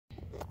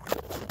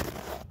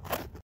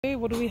Okay,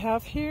 what do we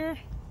have here?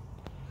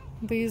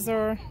 These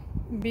are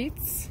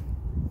beets,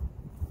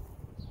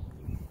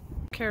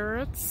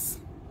 carrots,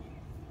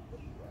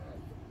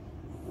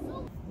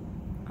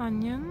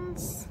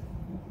 onions,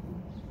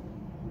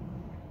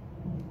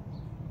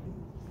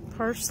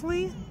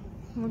 parsley.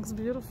 Looks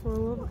beautiful.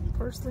 I love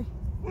parsley.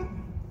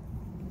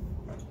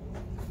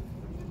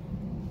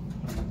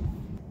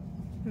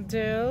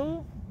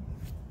 Dill,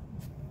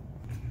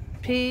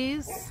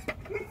 peas,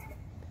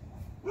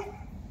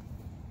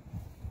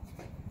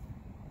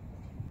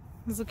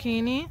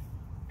 zucchini,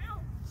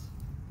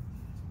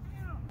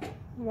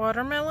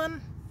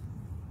 watermelon,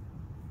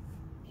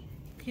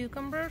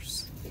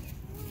 cucumbers.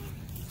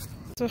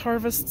 To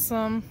harvest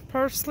some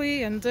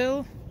parsley and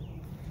dill.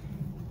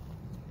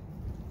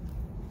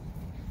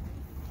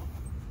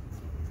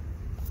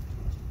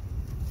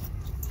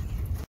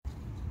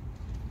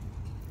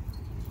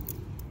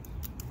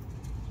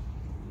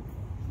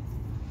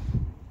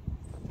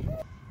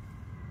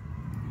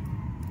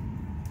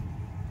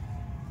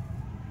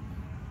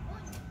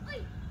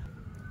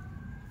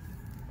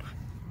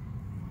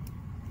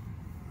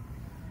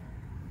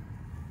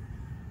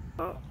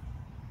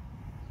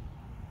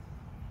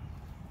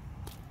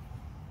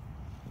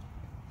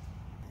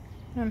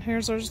 And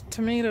here's our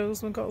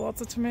tomatoes. We've got lots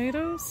of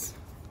tomatoes.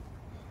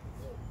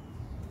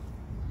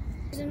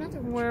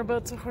 We're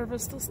about to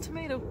harvest this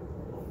tomato.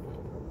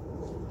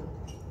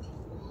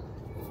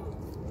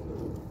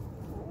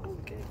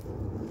 Okay.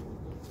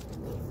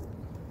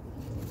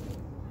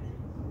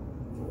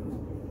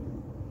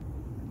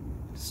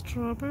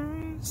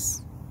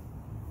 Strawberries.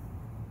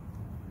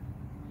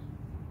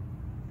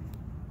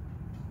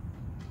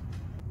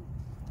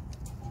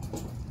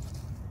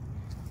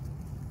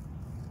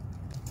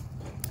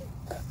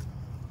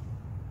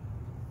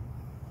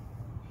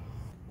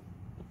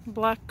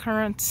 Black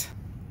currant.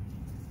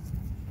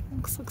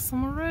 Looks like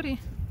some already.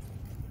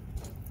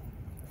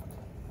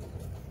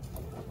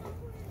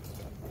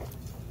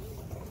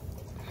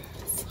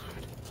 It's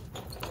hard.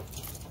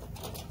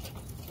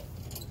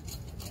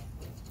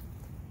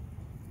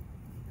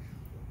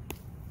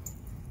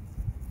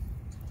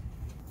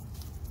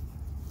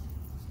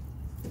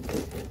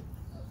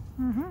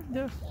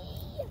 Yeah.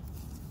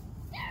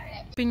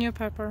 Jalapeno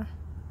pepper.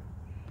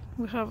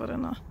 We have it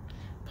in a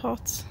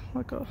pot,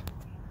 like a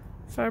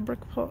fabric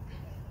pot.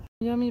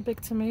 Yummy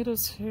big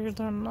tomatoes here.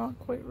 They're not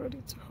quite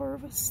ready to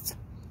harvest.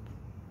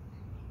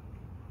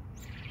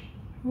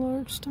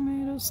 Large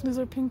tomatoes. These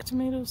are pink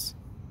tomatoes.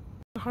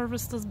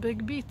 Harvest this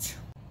big beet.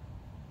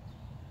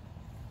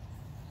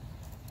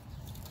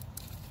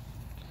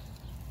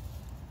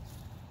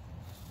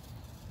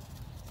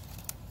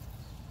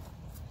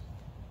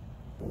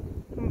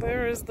 And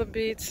there is the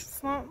beet.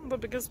 It's not the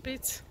biggest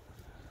beet.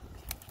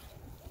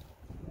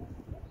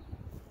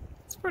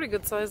 It's pretty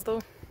good size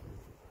though.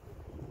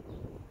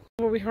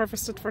 What we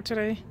harvested for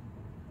today: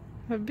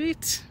 a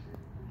beet,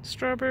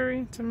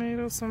 strawberry,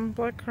 tomato, some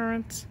black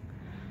currant,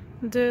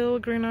 dill,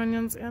 green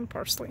onions, and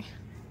parsley.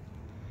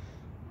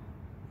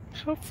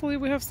 Hopefully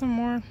we have some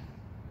more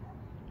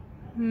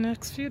in the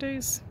next few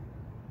days.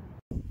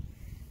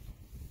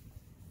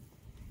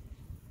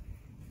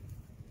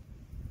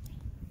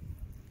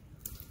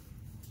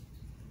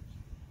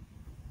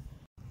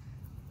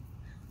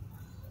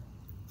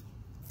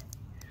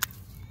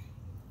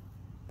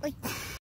 Bye.